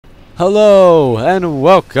Hello and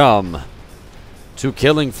welcome to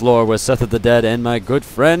Killing Floor with Seth of the Dead and my good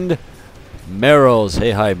friend Meryl. Hey,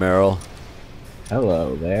 hi Meryl.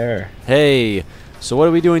 Hello there. Hey, so what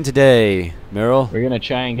are we doing today, Meryl? We're gonna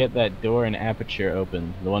try and get that door in Aperture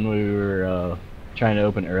open. The one we were trying to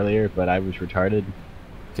open earlier, but I was retarded.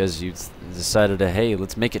 Because you decided to, hey,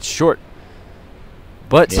 let's make it short.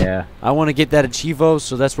 But yeah, I want to get that Achievo,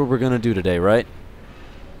 so that's what we're gonna do today, right?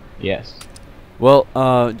 Yes. Well,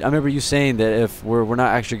 I remember you saying that if we're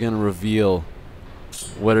not actually gonna reveal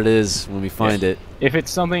what it is when we find it. If it's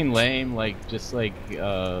something lame, like just like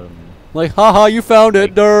haha, you found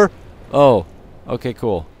it, der. Oh, okay,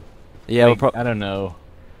 cool. Yeah, like, we'll I don't know,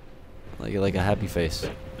 like a happy face.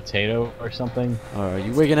 potato or something. Are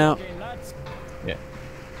you wigging out? Yeah.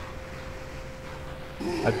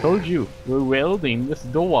 I told you, we're welding this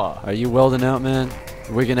door. Are you welding out, man?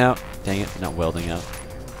 Wigging out? Dang it, not welding out.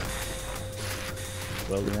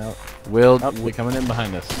 Welding out. Weld. Oh, they're coming in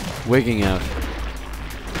behind us. Wigging out.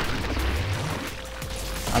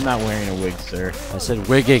 I'm not wearing a wig, sir. I said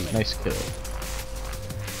wigging. Nice kill.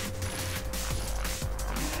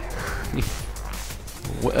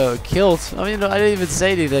 Kilt? I mean, I didn't even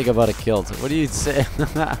say anything about a kilt. What do you say?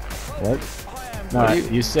 What? No,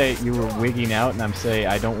 you say you were wigging out, and I'm saying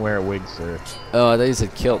I don't wear a wig, sir. Oh, I thought you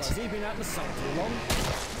said kilt.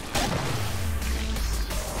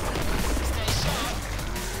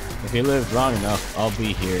 If you live long enough, I'll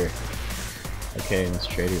be here. Okay, Miss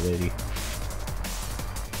Trader Lady.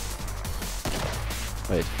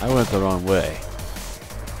 Wait, I went the wrong way.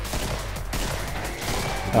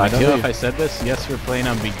 I don't know if I said this. Yes, we're playing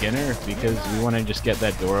on beginner because we want to just get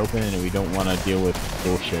that door open and we don't want to deal with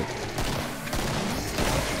bullshit.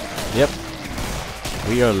 Yep.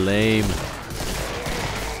 We are lame.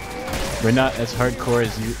 We're not as hardcore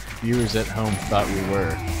as you viewers at home thought we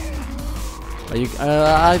were. Are you?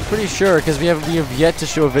 I'm pretty sure because we have yet to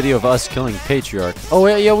show a video of us killing Patriarch. Oh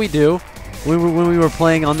yeah, we do. When we were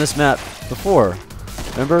playing on this map before,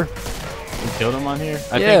 remember? We killed him on here.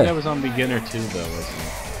 I think that was on beginner too, though, wasn't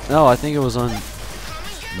it? No, I think it was on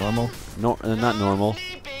normal. No, not normal.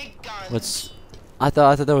 What's? I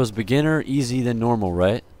thought that was beginner, easy, then normal,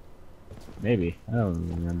 right? Maybe. I don't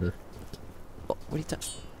remember. Oh, what are you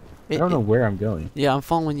talking? I don't know where I'm going. Yeah, I'm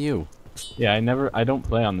following you. Yeah, I don't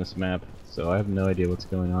play on this map, so I have no idea what's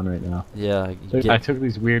going on right now. Yeah. I took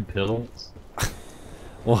these weird pills.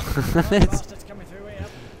 Well,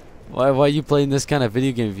 why are you playing this kind of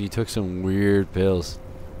video game if you took some weird pills?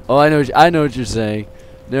 Oh, I know what you're saying.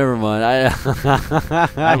 Never mind.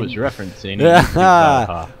 I was referencing.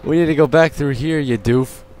 We need to go back through here, you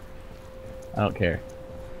doof. I don't care.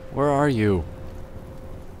 Where are you?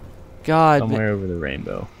 God. Somewhere over the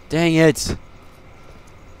rainbow. Dang it.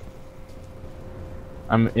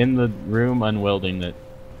 I'm in the room unwelding it.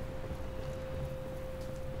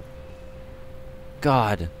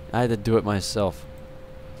 God, I had to do it myself.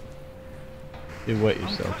 Do what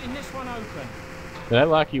yourself? Did I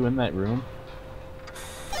lock you in that room?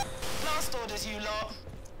 Last orders, you lot.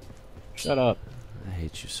 Shut up. I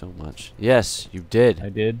hate you so much. Yes, you did. I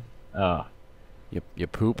did? Ah. You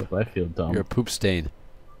poop. I feel dumb. You're a poop stain.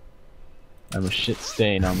 I'm a shit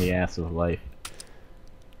stain on the ass of life.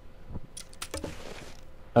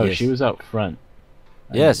 Oh, yes. She was out front.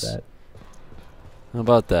 Yes. How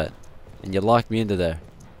about that? And you locked me into there.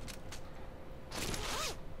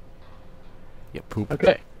 You poop.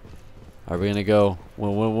 Okay. Are we gonna go?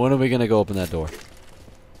 When are we gonna go open that door?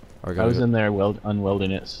 I was in there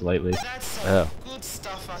unwelding it slightly. That's good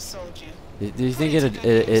stuff I sold you. Do you think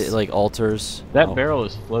it like alters? That barrel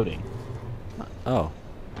is floating. Oh.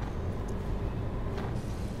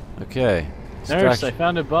 Okay. Nurse, I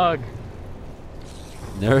found a bug.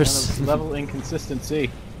 Nurse. Level inconsistency.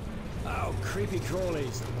 Oh, creepy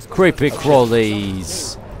crawlies. Creepy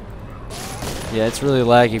crawlies. Yeah, it's really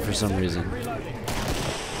laggy for some reason.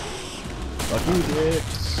 Fuck you,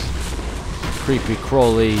 dicks. Creepy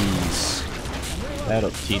crawlies.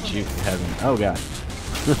 That'll teach you for heaven. Oh god.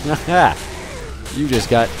 You just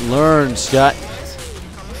got learned, Scott.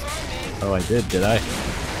 Oh, I did I?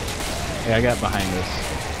 Hey, I got behind this.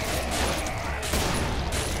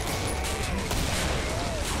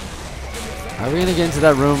 Are we gonna get into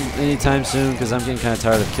that room anytime soon? Because I'm getting kind of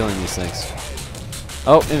tired of killing these things.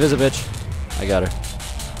 Oh, Invisibitch. I got her.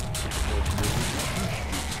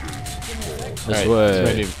 This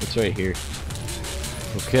way. It's right here.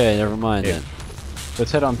 Okay, never mind then.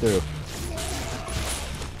 Let's head on through.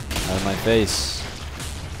 Out of my face.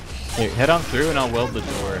 Here, head on through and I'll weld the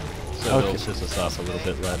door. So it'll piss us off a little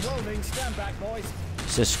bit less.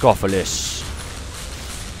 Siscophilus.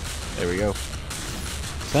 There we go.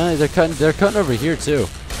 They're cutting over here too.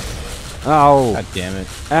 Ow. God damn it.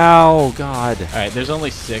 Ow, God. Alright, there's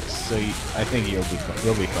only 6, so I think you'll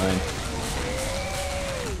be fine.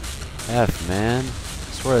 F, man.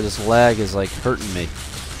 I swear this lag is like hurting me.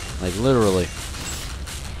 Like literally.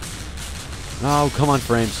 Oh, come on,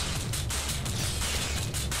 frames.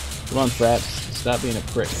 Come on, Fraps. Stop being a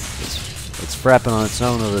prick. It's frapping on its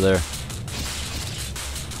own over there.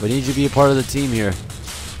 We need you to be a part of the team here.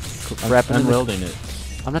 I'm welding it.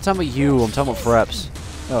 I'm not talking about you. I'm talking about Fraps.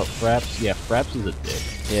 Oh, Fraps? Yeah, Fraps is a dick.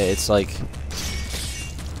 Yeah, it's like...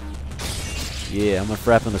 Yeah, I'm gonna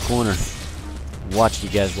frap in the corner. Watch you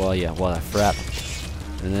guys while I frap.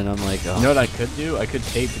 And then I'm like, oh. You know what I could do? I could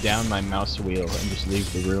tape down my mouse wheel and just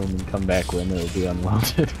leave the room and come back when it'll be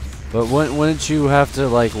unwelded. But wouldn't you have to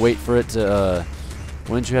like wait for it to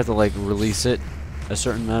wouldn't you have to like release it a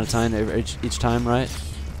certain amount of time each time, right?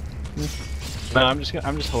 No, I'm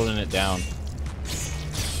just holding it down.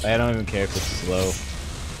 I don't even care if it's slow.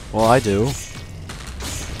 Well, I do.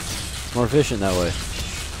 It's more efficient that way.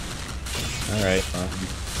 Alright,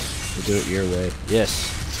 we'll do it your way. Yes.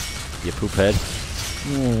 You poop head.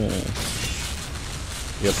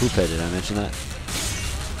 You're a poop head, did I mention that?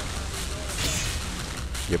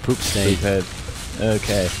 Your poop stain. Poop head.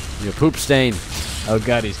 Okay. Your poop stain. Oh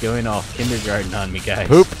god, he's going all kindergarten on me, guys.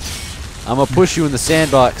 Poop. I'm gonna push you in the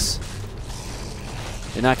sandbox.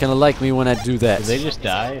 You're not gonna like me when I do that. Did they just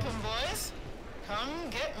die? Come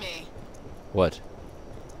get me. What?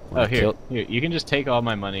 Oh, here, you can just take all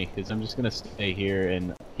my money, because I'm just gonna stay here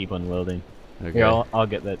and keep on welding. Okay. Here, I'll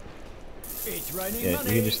get that. It's raining Yeah, money.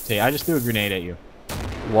 you can just take. I just threw a grenade at you.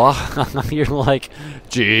 Wow, you're like,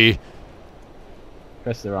 gee.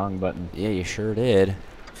 Press the wrong button. Yeah, you sure did.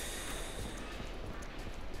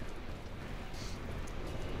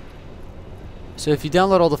 So if you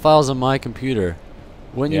download all the files on my computer,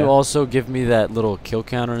 wouldn't you also give me that little kill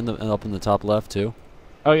counter up in the top left too?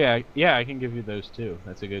 Oh yeah, yeah, I can give you those too.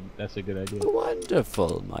 That's a good idea.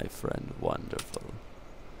 Wonderful, my friend, wonderful.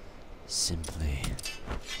 Simply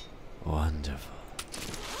wonderful.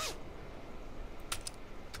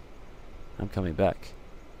 I'm coming back.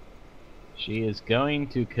 She is going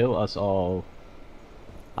to kill us all.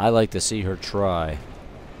 I like to see her try.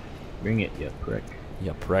 Bring it, you prick.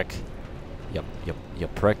 You prick. You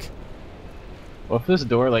prick. What if this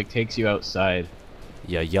door like takes you outside?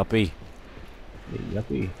 You yuppie. You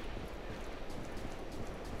yuppie.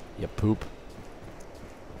 You poop.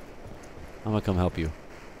 I'm gonna come help you.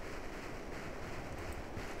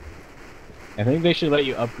 I think they should let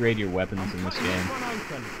you upgrade your weapons in this game.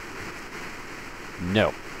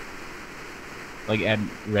 No. Like add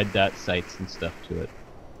red dot sights and stuff to it.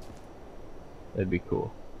 That'd be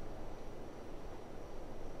cool.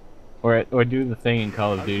 Or do the thing in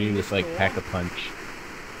Call of Duty with like pack a punch.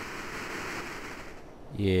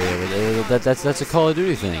 Yeah, but that's a Call of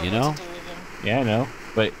Duty thing, you know? Yeah, I know.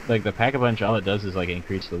 But like the pack a punch, all it does is like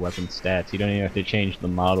increase the weapon stats. You don't even have to change the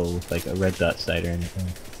model with like a red dot sight or anything.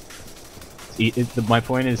 My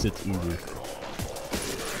point is, it's easy.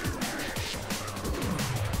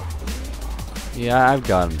 Yeah, I've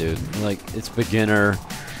got him, dude. Like, it's beginner.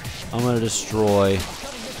 I'm gonna destroy.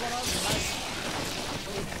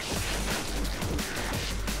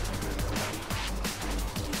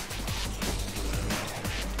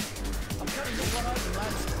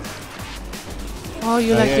 Oh,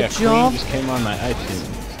 you like yeah, to jump? Just came on my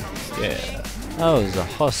iTunes. Yeah. Oh, there's a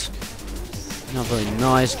husk. Not very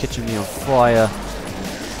nice, catching me on fire.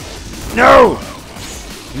 No!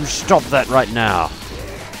 You stop that right now.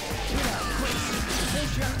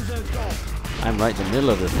 I'm right in the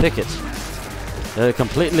middle of the thicket. They're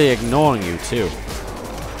completely ignoring you, too.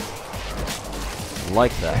 I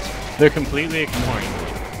like that. They're completely ignoring me.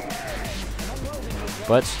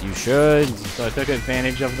 But you should. So I took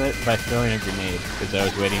advantage of it by throwing a grenade, because I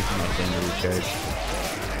was waiting for my thing to recharge.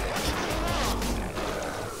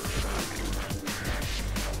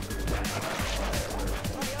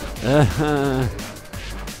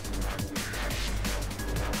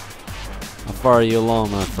 How far are you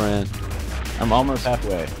along, my friend? I'm almost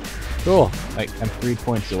halfway. Cool. Like, I'm 3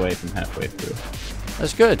 points away from halfway through.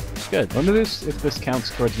 That's good. That's good. I wonder if this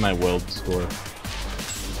counts towards my weld score.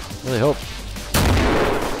 Really hope.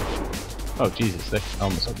 Oh, Jesus, that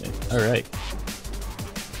almost hit me. Alright. I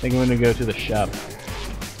think I'm gonna go to the shop.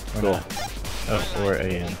 Or Cool. not. Oh, 4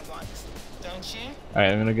 a.m. Don't you?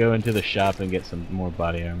 Alright, I'm gonna go into the shop and get some more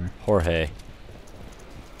body armor. Jorge.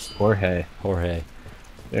 Jorge. Jorge.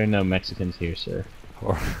 There are no Mexicans here, sir.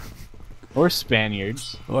 Jorge. Or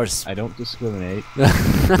Spaniards. Or I don't discriminate.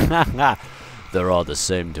 They're all the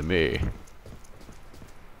same to me.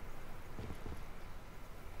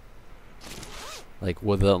 Like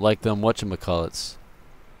with like them whatchamacallits.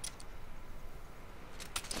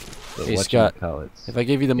 But Hey, Scott, whatchamacallits. if I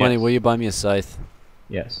gave you the money, Yes. will you buy me a scythe?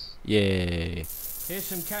 Yes. Yay. Here's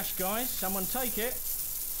some cash, guys. Someone take it.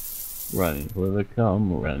 Running for the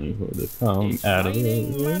come, running for the come, It's out of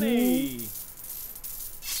raining the money.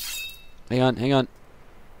 Hang on, hang on.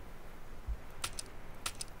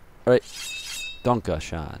 Alright.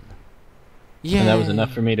 Donkashan. Yeah. And that was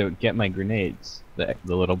enough for me to get my grenades. The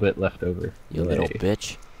little bit left over. You little Yay.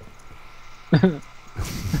 bitch.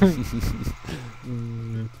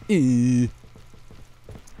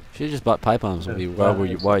 Should have just bought pipe bombs while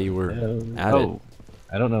you were at it. Oh,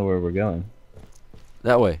 I don't know where we're going.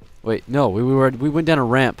 That way. Wait, no, we went down a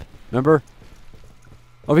ramp. Remember?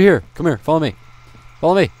 Over here. Come here. Follow me.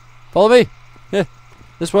 Follow me. Follow me. Yeah.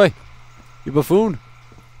 This way. You buffoon.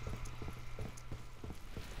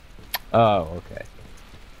 Oh, okay.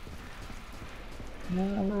 Now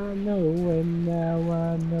I know, and now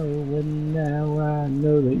I know, and now I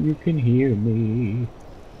know that you can hear me.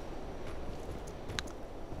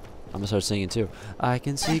 I'm gonna start singing too. I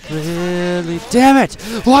can see clearly. Damn it!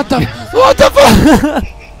 What the? What the fuck?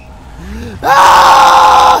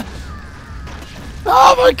 Ah!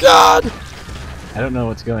 Oh my god! I don't know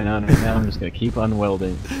what's going on right now. I'm just gonna keep on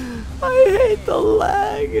welding. I hate the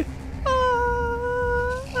lag.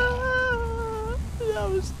 That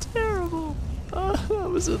was terrible. I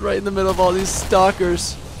was right in the middle of all these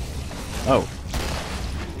stalkers. Oh,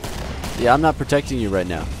 Yeah, I'm not protecting you right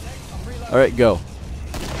now. All right, go.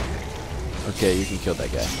 Okay, you can kill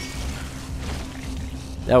that guy.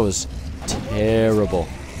 That was terrible.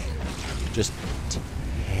 Just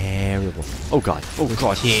terrible. Oh god. Oh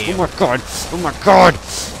god. Oh my god. Oh my god.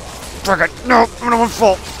 Fuck it. No, I'm gonna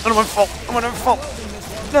fall. I'm gonna fall. I'm gonna fall.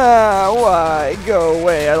 Nah, why? Go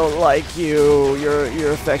away. I don't like you.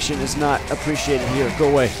 Your affection is not appreciated here. Go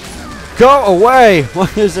away. Go away. Why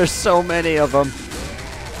is there so many of them?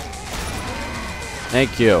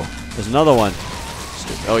 Thank you. There's another one.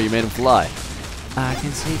 Oh, you made him fly. I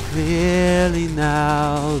can see clearly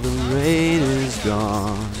now. The rain is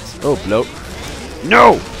gone. Oh, bloat.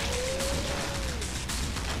 No!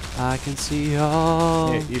 I can see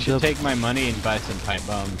all yeah, you should take my money and buy some pipe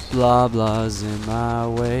bombs. blah blahs in my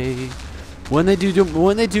way. When they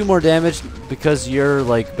do more damage because you're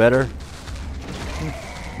like better.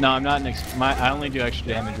 No, I'm not an I only do extra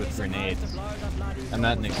damage with grenades. I'm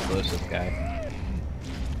not an explosive guy.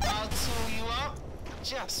 I'll tool you up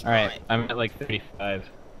just All right, right. I'm at like 35.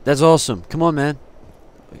 That's awesome. Come on, man.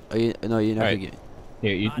 No, you're not gonna Alright. get.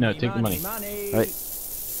 Here, no, take the money. All right.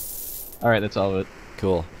 All right, that's all of it.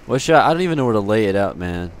 Cool. What should I don't even know where to lay it out,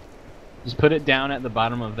 man. Just put it down at the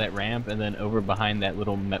bottom of that ramp, and then over behind that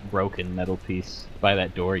little broken metal piece by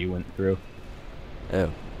that door you went through. Oh.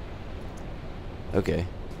 Okay.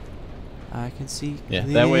 I can see Yeah,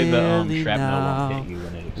 clearly that way the shrapnel now. won't hit you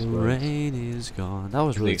when it The explodes. rain is gone. That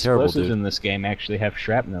was The really terrible, explosives dude. in this game actually have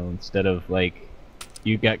shrapnel instead of like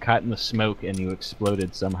you got caught in the smoke and you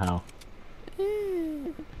exploded somehow.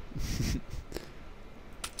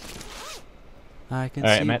 I can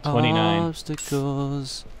Alright, see I'm at 29.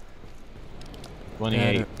 obstacles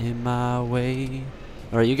 28. that are in my way.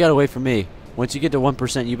 Alright, you gotta wait for me. Once you get to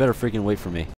 1%, you better freaking wait for me.